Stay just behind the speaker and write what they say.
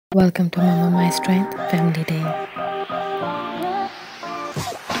Welcome to Mama My Strength Family Day.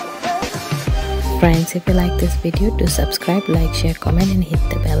 Friends, if you like this video, do subscribe, like, share, comment and hit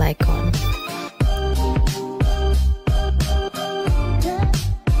the bell icon.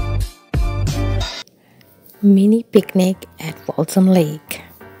 Mini picnic at Folsom Lake.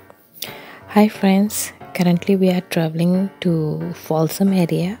 Hi friends, currently we are traveling to Folsom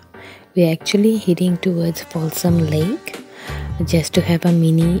area. We are actually heading towards Folsom Lake just to have a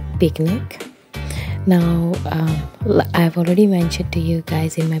mini picnic. Now I've already mentioned to you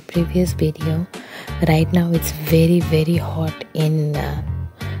guys in my previous video, right now it's very hot in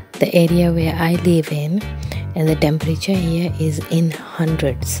the area where I live in, and the temperature here is in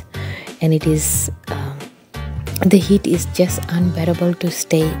hundreds, and it is the heat is just unbearable to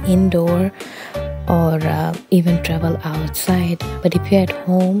stay indoor or even travel outside. But if you're at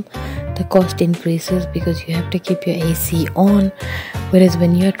home, the cost increases because you have to keep your AC on, whereas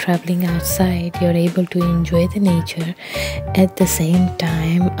when you're traveling outside, you're able to enjoy the nature at the same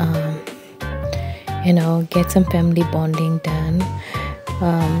time, get some family bonding done.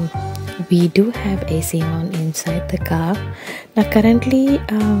 We do have AC on inside the car. Now currently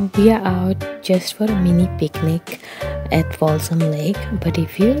we are out just for a mini picnic at Folsom Lake, but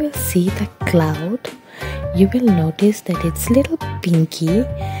if you will see the cloud, you will notice that it's little pinky,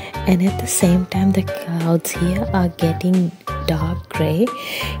 and at the same time the clouds here are getting dark gray.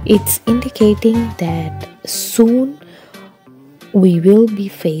 It's indicating that soon we will be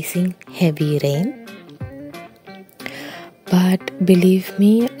facing heavy rain. But believe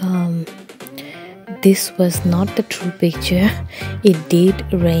me, this was not the true picture. It did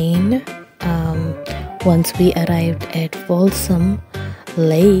rain once we arrived at Folsom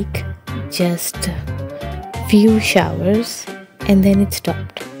Lake, just few showers, and then it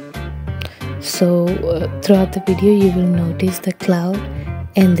stopped. So throughout the video you will notice the cloud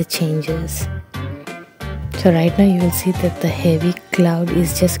and the changes. So right now you will see that the heavy cloud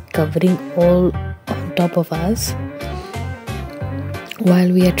is just covering all on top of us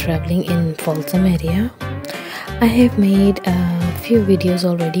while we are traveling in Folsom area. I have made a few videos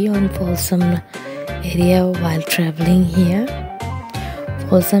already on Folsom area while traveling here.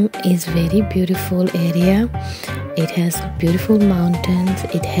 Folsom is very beautiful area. It has beautiful mountains.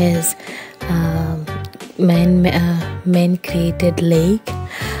 It has man created lake.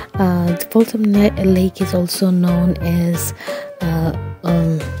 The Folsom Lake is also known as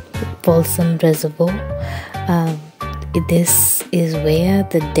Folsom Reservoir. This is where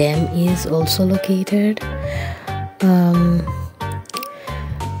the dam is also located.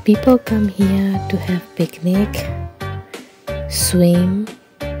 People come here to have picnic, swim,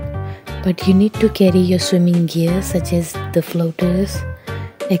 but you need to carry your swimming gear such as the floaters,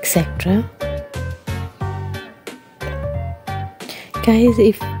 etc. Guys,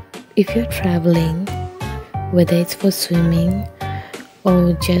 if you're traveling, whether it's for swimming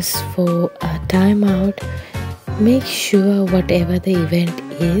or just for a time out, make sure whatever the event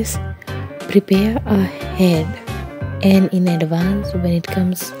is, prepare ahead and in advance when it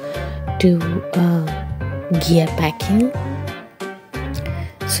comes to gear packing.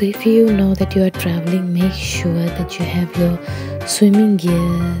 So if you know that you are traveling, make sure that you have your swimming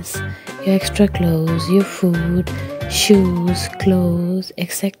gears, your extra clothes, your food, shoes, clothes,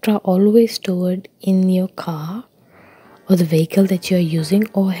 etc. always stored in your car or the vehicle that you are using,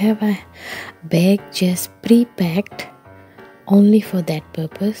 or have a bag just pre-packed only for that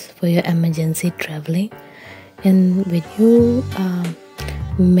purpose, for your emergency traveling. And when you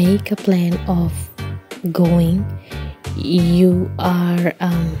make a plan of going, you are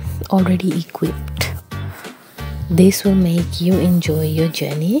already equipped. This will make you enjoy your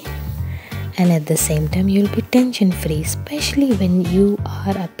journey, and at the same time you'll be tension free. Especially when you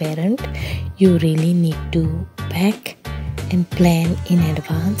are a parent, you really need to pack and plan in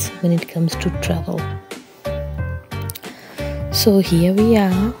advance when it comes to travel. So here we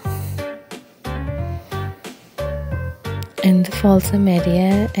are in the Folsom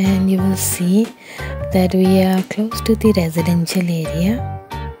area, and you will see that we are close to the residential area.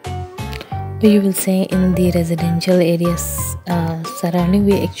 You will say in the residential areas surrounding,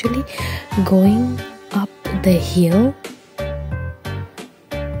 we are actually going up the hill.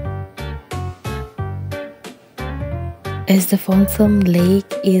 As the Folsom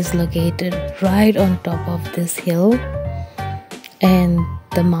Lake is located right on top of this hill, and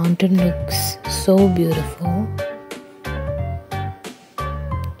the mountain looks so beautiful.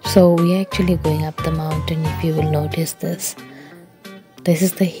 So we are actually going up the mountain. If you will notice this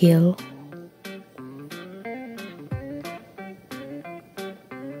is the hill,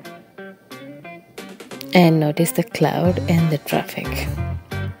 and notice the cloud and the traffic.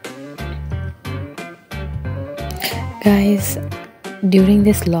 Guys, during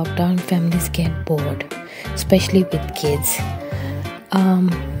this lockdown, families get bored, especially with kids.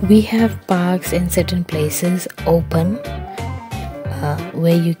 We have parks and certain places open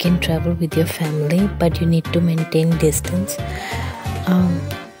where you can travel with your family, but you need to maintain distance. Um,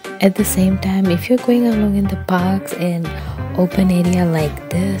 at the same time, if you're going along in the parks and open area like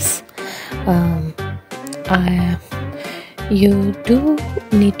this, um, I, you do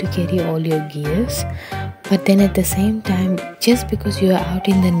need to carry all your gears, but then at the same time, just because you are out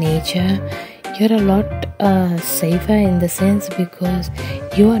in the nature, you're a lot safer in the sense because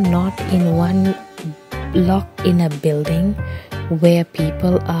you are not in one locked in a building where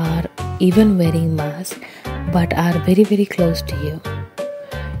people are even wearing masks but are very very close to you.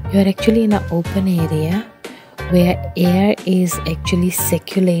 You are actually in an open area where air is actually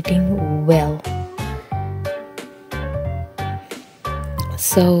circulating well.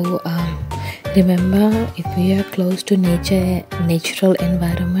 So remember, if you are close to natural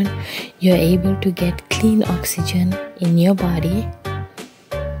environment, you are able to get clean oxygen in your body.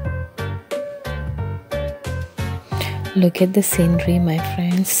 Look at the scenery, my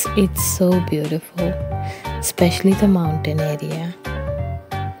friends. It's so beautiful, especially the mountain area.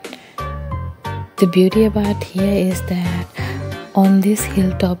 The beauty about here is that on this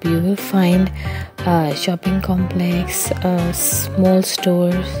hilltop you will find a shopping complex, small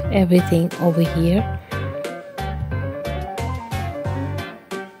stores, everything over here.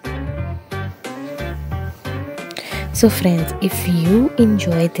 So friends, if you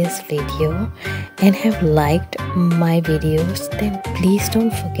enjoyed this video and have liked my videos, then please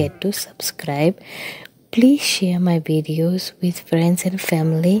don't forget to subscribe. Please share my videos with friends and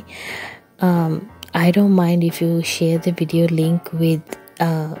family. I don't mind if you share the video link with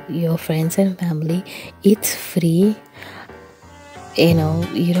your friends and family. It's free, you know,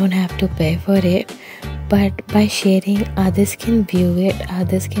 you don't have to pay for it, but by sharing, others can view it,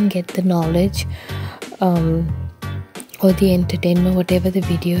 others can get the knowledge or the entertainment, whatever the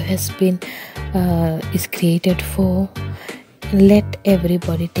video has been is created for. Let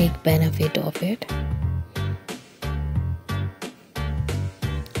everybody take benefit of it.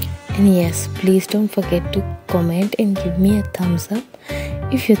 And yes, please don't forget to comment and give me a thumbs up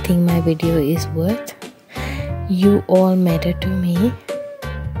if you think my video is worth. You all matter to me,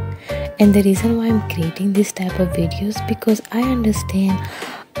 and the reason why I'm creating this type of videos because I understand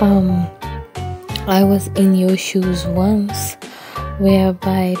I was in your shoes once,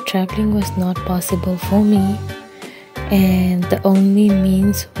 whereby traveling was not possible for me, and the only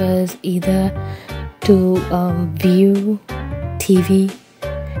means was either to view TV,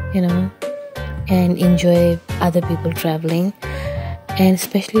 you know, and enjoy other people traveling. And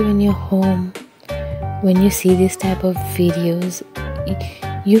especially when you're home, when you see this type of videos,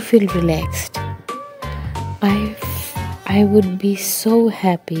 you feel relaxed. I would be so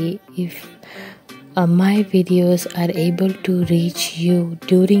happy if my videos are able to reach you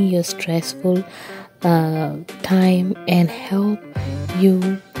during your stressful time and help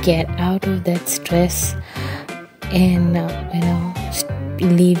you get out of that stress and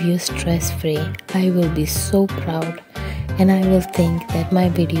leave you stress free. I will be so proud, and I will think that my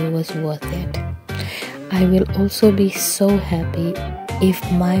video was worth it. I will also be so happy if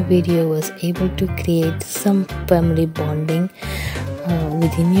my video was able to create some family bonding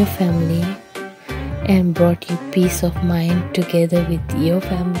within your family and brought you peace of mind. Together with your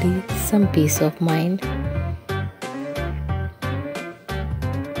family, some peace of mind.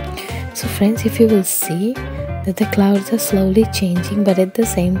 So friends, if you will see that the clouds are slowly changing, but at the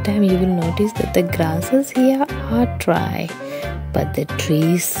same time you will notice that the grasses here are dry, but the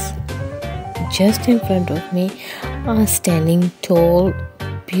trees just in front of me are standing tall,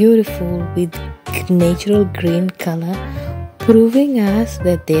 beautiful, with natural green color, proving us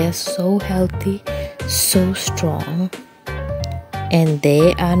that they are so healthy, so strong, and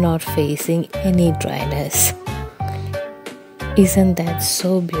they are not facing any dryness. Isn't that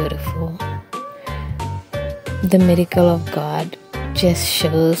so beautiful? The miracle of God just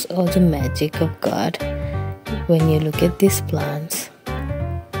shows all the magic of God when you look at these plants.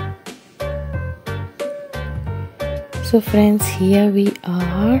 So friends, here we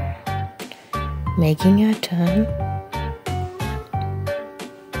are making our turn.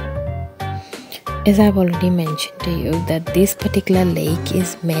 As I've already mentioned to you that this particular lake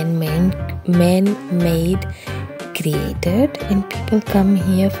is man-made, created, and people come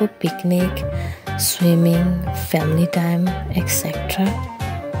here for picnic, swimming, family time, etc.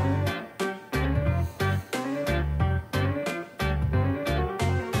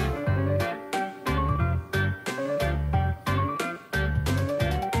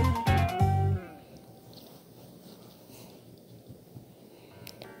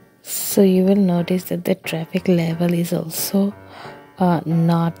 So you will notice that the traffic level is also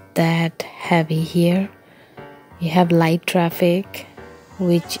not that heavy here. You have light traffic,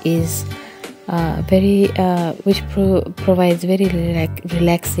 which is provides very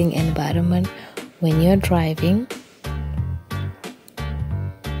relaxing environment when you're driving.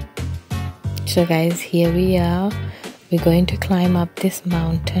 So guys, here we are. We're going to climb up this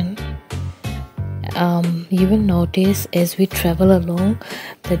mountain. You will notice as we travel along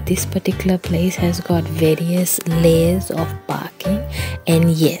that this particular place has got various layers of parking,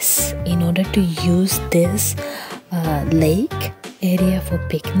 and yes, in order to use this lake area for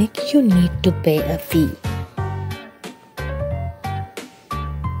picnic, you need to pay a fee.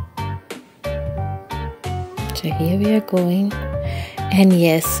 So here we are going, and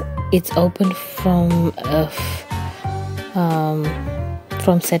yes, it's open from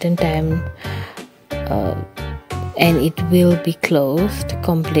certain time, and it will be closed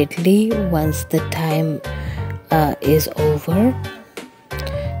completely once the time is over.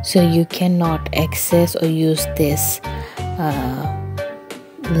 So you cannot access or use this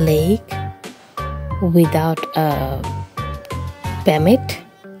lake without a permit.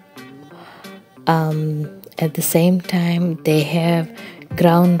 At the same time, they have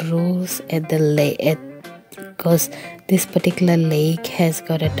ground rules at the lake, because this particular lake has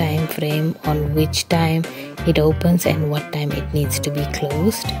got a time frame on which time it opens and what time it needs to be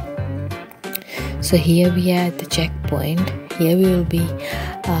closed. So here we are at the checkpoint. Here we will be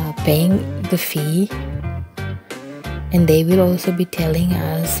paying the fee, and they will also be telling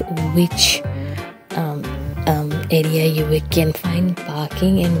us which area you can find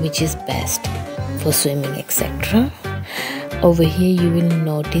parking and which is best for swimming, etc. Over here you will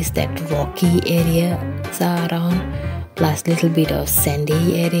notice that rocky areas are around, plus little bit of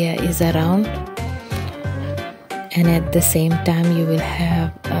sandy area is around, and at the same time you will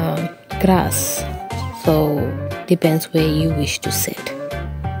have grass. So depends where you wish to sit.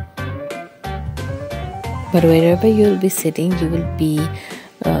 But wherever you will be sitting, you will be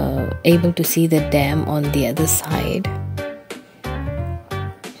able to see the dam on the other side.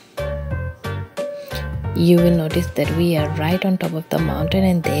 You will notice that we are right on top of the mountain,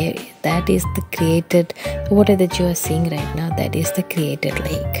 and there, that is the created water that you are seeing right now. That is the created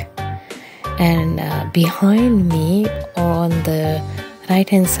lake. And behind me on the right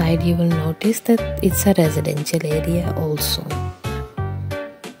hand side, you will notice that it's a residential area also.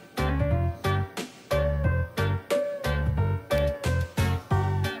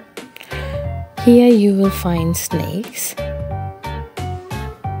 Here you will find snakes.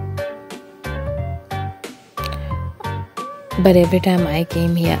 But every time I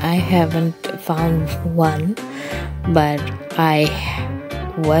came here, I haven't found one. But I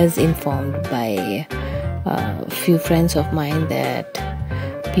was informed by a few friends of mine that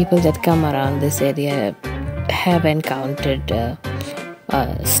people that come around this area have encountered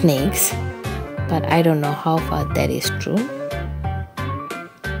snakes. But I don't know how far that is true.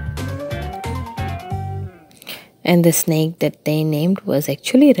 And the snake that they named was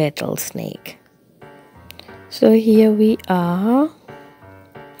actually rattlesnake. So here we are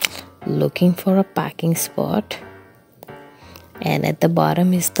looking for a parking spot, and at the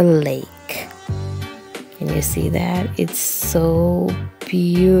bottom is the lake. Can you see that? It's so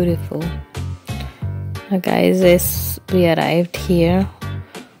beautiful. Now guys, as we arrived here,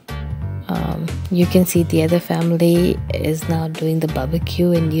 you can see the other family is now doing the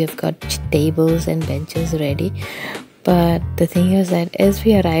barbecue, and you have got tables and benches ready. But the thing is that as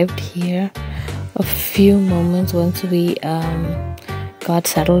we arrived here, a few moments once we got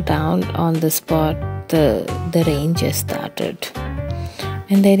settled down on the spot, the rain just started,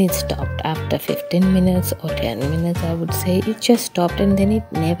 and then it stopped after 15 minutes or 10 minutes, I would say. It just stopped, and then it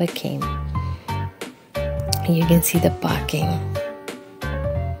never came. You can see the parking.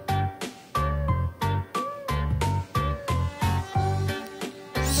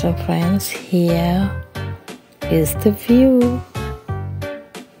 So friends, here is the view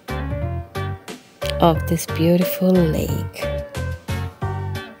of this beautiful lake,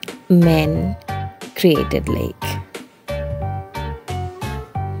 man created lake.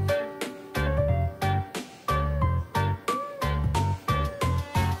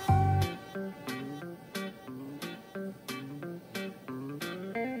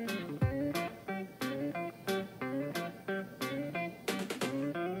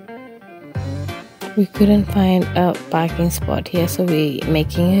 We couldn't find a parking spot here, so we're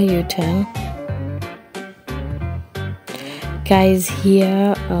making a U-turn. Guys,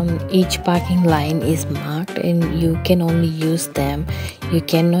 here each parking line is marked, and you can only use them. You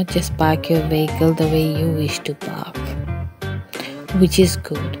cannot just park your vehicle the way you wish to park, which is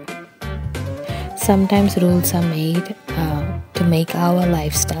good. Sometimes rules are made to make our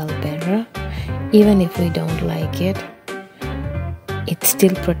lifestyle better. Even if we don't like it, it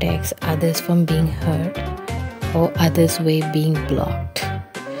still protects others from being hurt or others' way being blocked.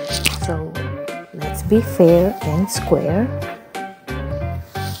 So let's be fair and square,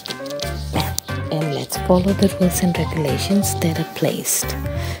 and let's follow the rules and regulations that are placed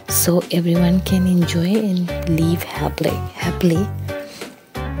so everyone can enjoy and live happily.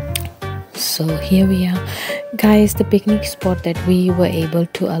 So here we are, guys. The picnic spot that we were able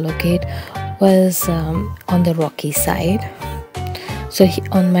to allocate was on the rocky side. So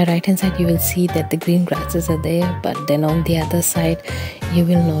on my right hand side you will see that the green grasses are there, but then on the other side you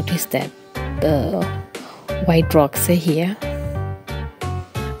will notice that the white rocks are here,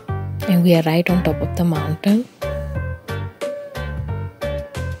 and we are right on top of the mountain.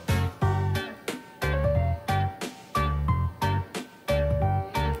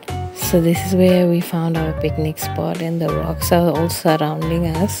 So this is where we found our picnic spot, and the rocks are all surrounding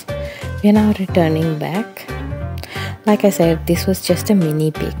us. We are now returning back. Like I said, this was just a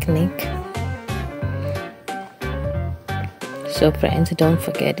mini picnic. So friends, don't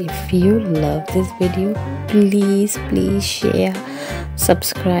forget, if you love this video, please share,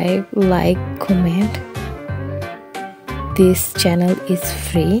 subscribe, like, comment. This channel is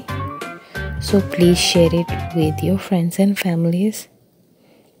free, so please share it with your friends and families.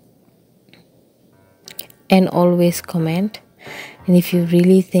 And always comment. And if you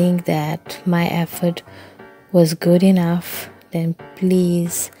really think that my effort was good enough, then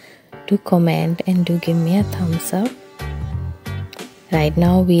please do comment and do give me a thumbs up. Right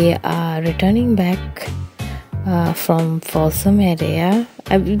now we are returning back from Folsom area.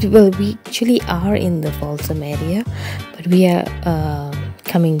 Well, we actually are in the Folsom area, but we are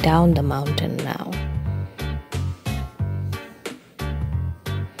coming down the mountain now.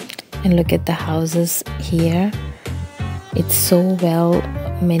 And look at the houses here. It's so well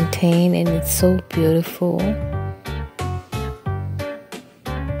maintained and it's so beautiful.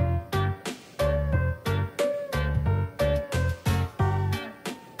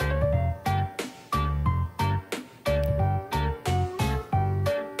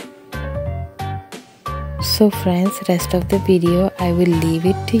 So friends, rest of the video I will leave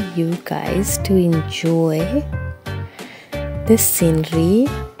it to you guys to enjoy the scenery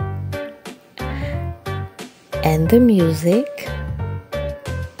and the music.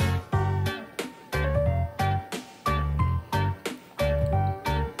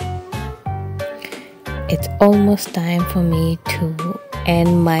 It's almost time for me to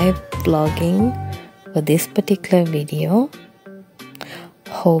end my vlogging for this particular video.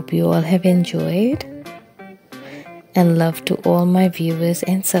 Hope you all have enjoyed, and love to all my viewers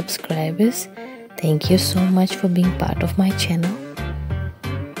and subscribers. Thank you so much for being part of my channel.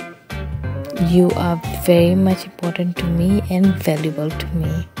 You are very much important to me and valuable to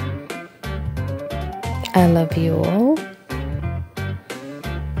me. I love you all.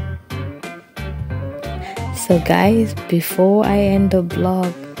 So guys, before I end the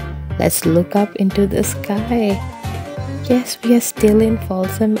vlog, let's look up into the sky. Yes, we are still in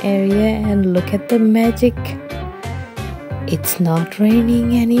Folsom area, and look at the magic. It's not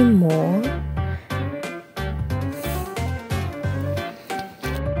raining anymore.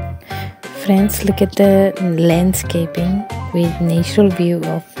 Friends, look at the landscaping with natural view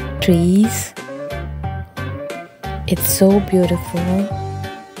of trees. It's so beautiful.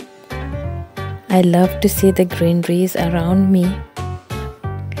 I love to see the greeneries around me.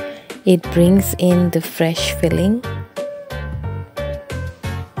 It brings in the fresh feeling.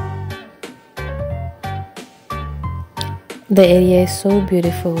 The area is so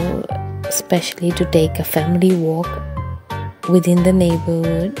beautiful, especially to take a family walk within the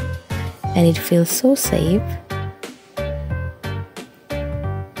neighborhood, and it feels so safe.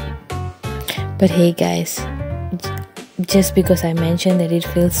 But hey guys, just because I mentioned that it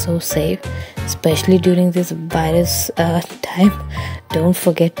feels so safe, especially during this virus time, don't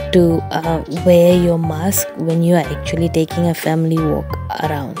forget to wear your mask when you are actually taking a family walk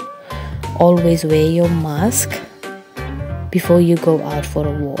around. Always wear your mask before you go out for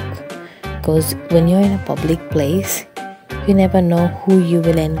a walk, because when you're in a public place, you never know who you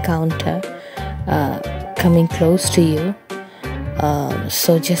will encounter coming close to you.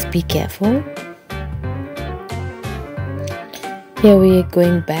 So just be careful. Here we are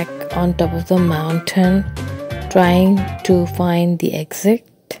going back on top of the mountain, trying to find the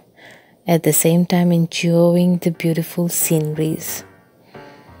exit, at the same time enjoying the beautiful sceneries.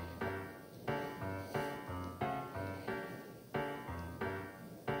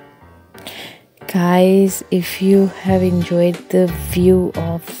 Guys, if you have enjoyed the view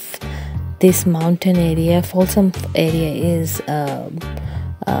of this mountain area. Folsom area is um,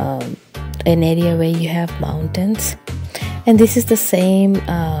 an area where you have mountains, and this is the same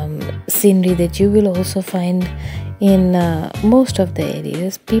scenery that you will also find in most of the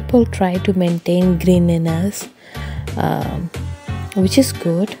areas. People try to maintain greeniness, which is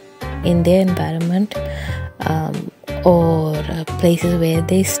good in their environment, or places where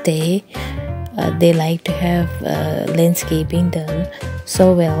they stay. They like to have landscaping done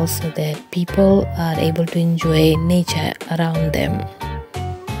so well so that people are able to enjoy nature around them,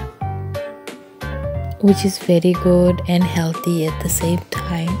 which is very good and healthy at the same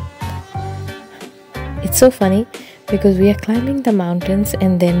time. It's so funny because we are climbing the mountains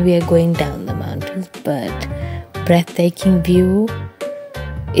and then we are going down the mountains, but breathtaking view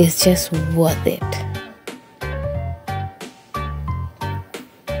is just worth it.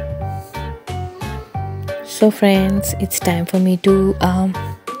 So friends, it's time for me to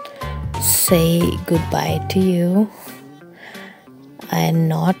say goodbye to you, and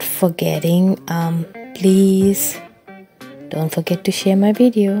not forgetting, please don't forget to share my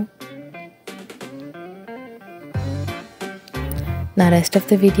video. Now rest of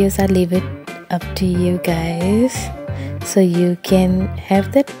the videos I leave it up to you guys, so you can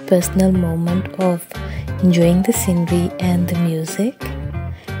have that personal moment of enjoying the scenery and the music,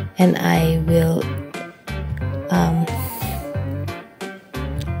 and I will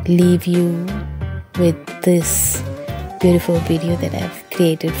leave you with this beautiful video that I've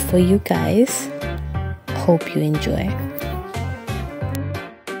created for you guys. Hope you enjoy.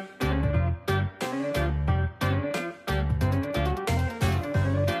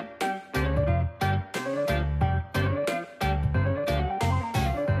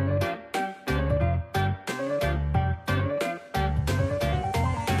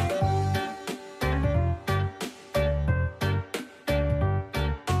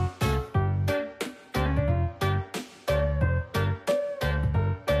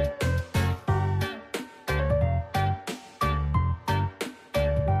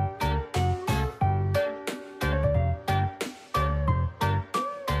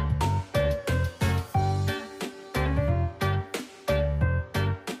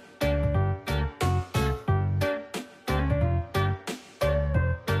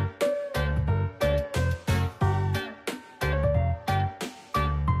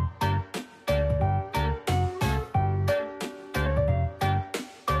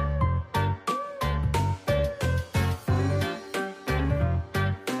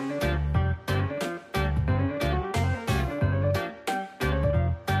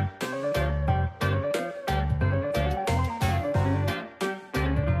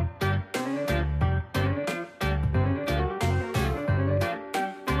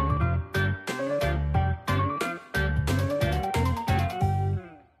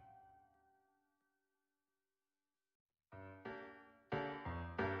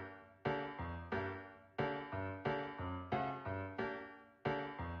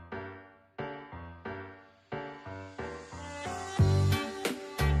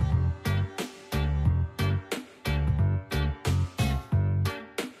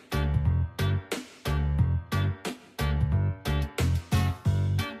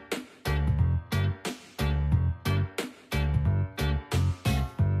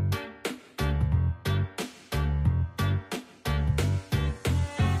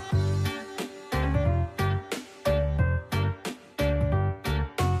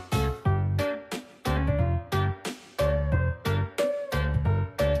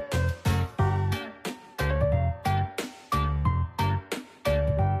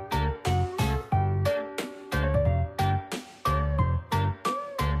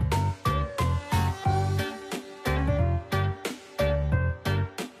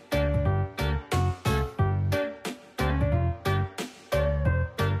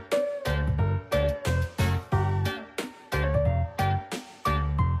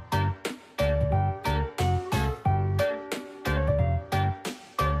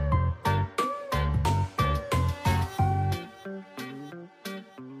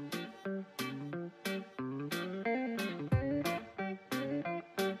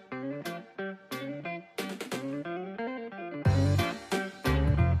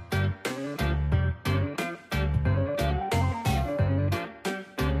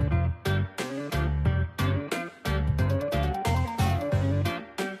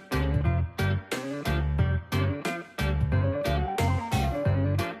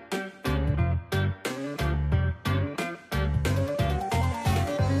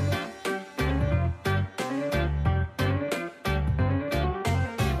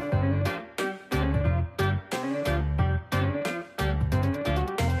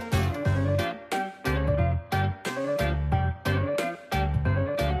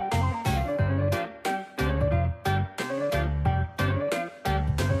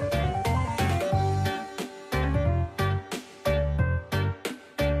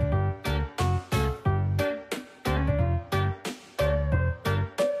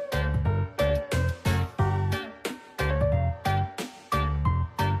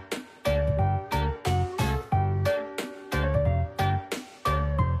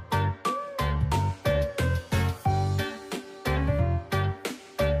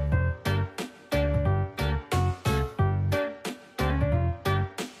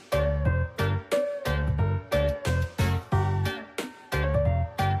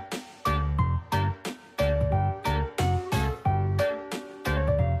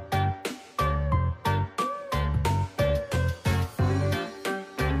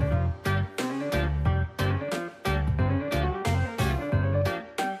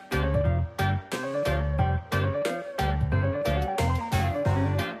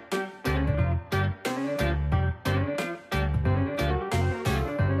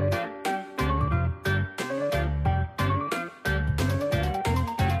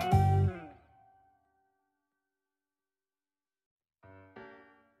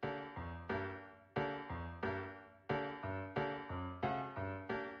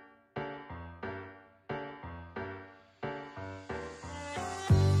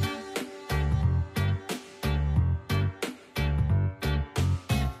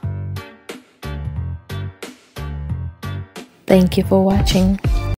 Thank you for watching.